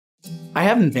I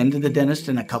haven't been to the dentist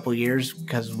in a couple years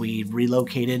because we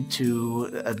relocated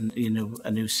to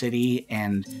a new city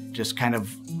and just kind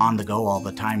of on the go all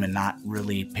the time and not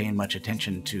really paying much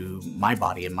attention to my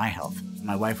body and my health.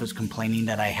 My wife was complaining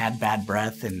that I had bad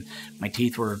breath and my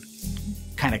teeth were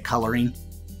kind of coloring.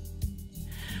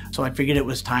 So I figured it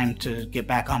was time to get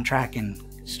back on track and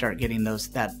start getting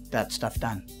that stuff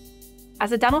done.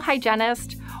 As a dental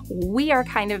hygienist, we are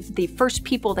kind of the first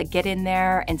people that get in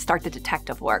there and start the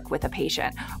detective work with a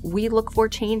patient. We look for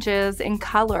changes in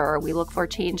color. We look for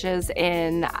changes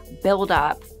in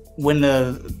buildup. When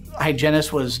the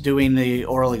hygienist was doing the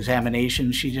oral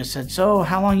examination, she just said, "So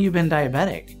how long you been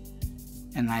diabetic?"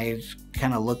 And I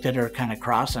kind of looked at her kind of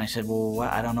cross and I said, "Well,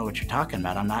 I don't know what you're talking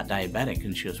about. I'm not diabetic."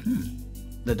 And she goes,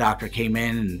 The doctor came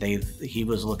in and he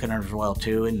was looking at her as well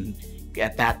too. And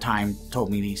at that time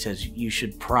told me, he says, "You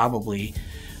should probably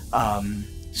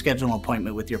schedule an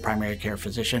appointment with your primary care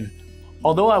physician."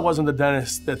 Although I wasn't the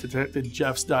dentist that detected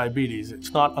Jeff's diabetes,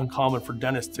 it's not uncommon for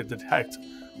dentists to detect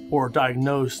or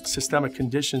diagnose systemic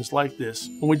conditions like this.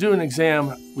 When we do an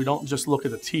exam, we don't just look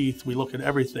at the teeth, we look at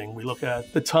everything. We look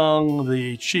at the tongue,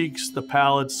 the cheeks, the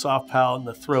palate, soft palate, and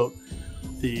the throat,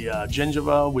 the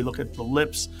gingiva, we look at the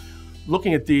lips.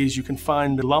 Looking at these, you can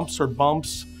find lumps or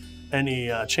bumps,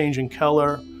 any change in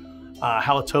color,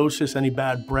 halitosis, any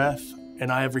bad breath,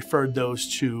 and I have referred those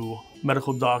to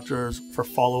medical doctors for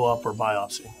follow-up or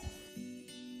biopsy.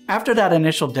 After that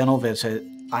initial dental visit,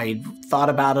 I thought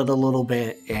about it a little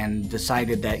bit and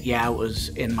decided that, yeah, it was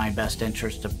in my best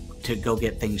interest to go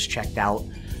get things checked out.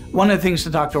 One of the things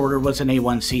the doctor ordered was an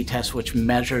A1C test, which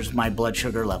measures my blood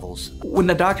sugar levels. When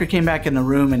the doctor came back in the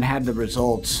room and had the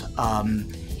results,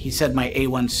 he said my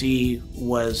A1C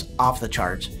was off the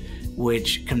charts,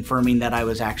 which confirming that I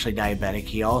was actually diabetic.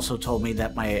 He also told me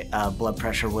that my blood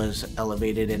pressure was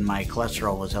elevated and my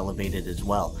cholesterol was elevated as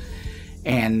well.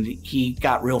 And he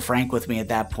got real frank with me at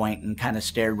that point and kind of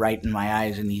stared right in my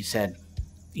eyes and he said,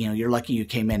 "You know, you're lucky you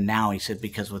came in now." He said,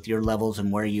 "Because with your levels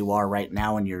and where you are right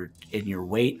now and your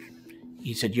weight,"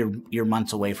 he said, you're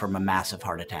months away from a massive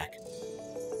heart attack."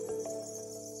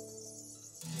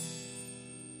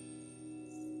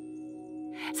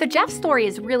 So Jeff's story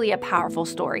is really a powerful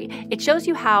story. It shows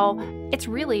you how it's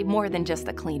really more than just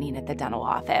the cleaning at the dental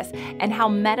office and how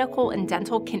medical and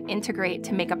dental can integrate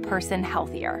to make a person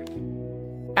healthier.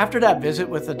 After that visit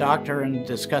with the doctor and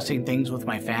discussing things with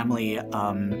my family,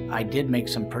 I did make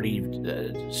some pretty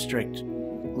strict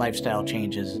lifestyle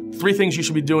changes. 3 things you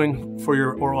should be doing for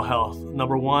your oral health.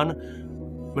 Number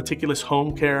 1, meticulous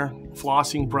home care,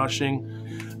 flossing, brushing.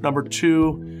 Number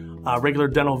 2, regular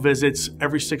dental visits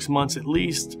every 6 months at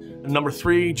least. And number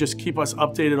 3, just keep us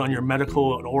updated on your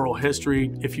medical and oral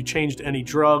history, if you changed any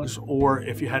drugs or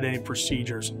if you had any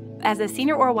procedures. As a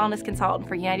senior oral wellness consultant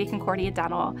for United Concordia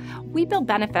Dental, we build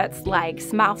benefits like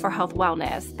Smile for Health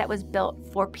Wellness that was built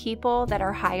for people that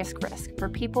are highest risk, for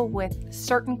people with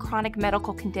certain chronic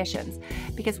medical conditions.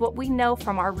 Because what we know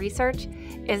from our research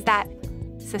is that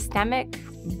systemic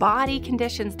body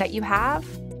conditions that you have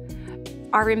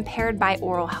are impaired by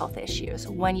oral health issues.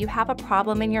 When you have a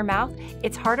problem in your mouth,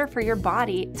 it's harder for your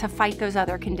body to fight those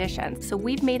other conditions. So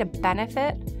we've made a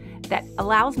benefit that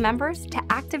allows members to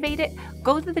activate it,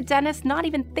 go to the dentist, not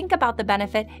even think about the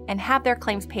benefit, and have their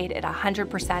claims paid at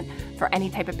 100% for any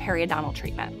type of periodontal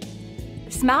treatment.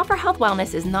 Smile for Health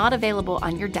Wellness is not available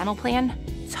on your dental plan.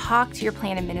 Talk to your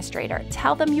plan administrator.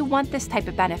 Tell them you want this type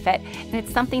of benefit, and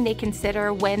it's something they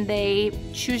consider when they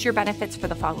choose your benefits for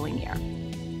the following year.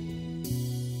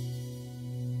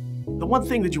 The one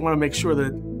thing that you want to make sure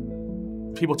that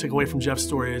people take away from Jeff's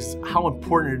story is how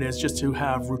important it is just to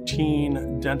have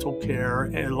routine dental care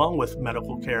along with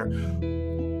medical care.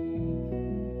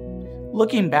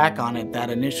 Looking back on it,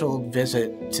 that initial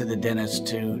visit to the dentist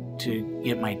to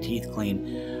get my teeth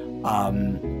clean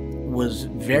was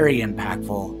very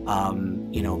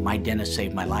impactful. You know, my dentist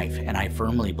saved my life, and I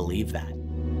firmly believe that.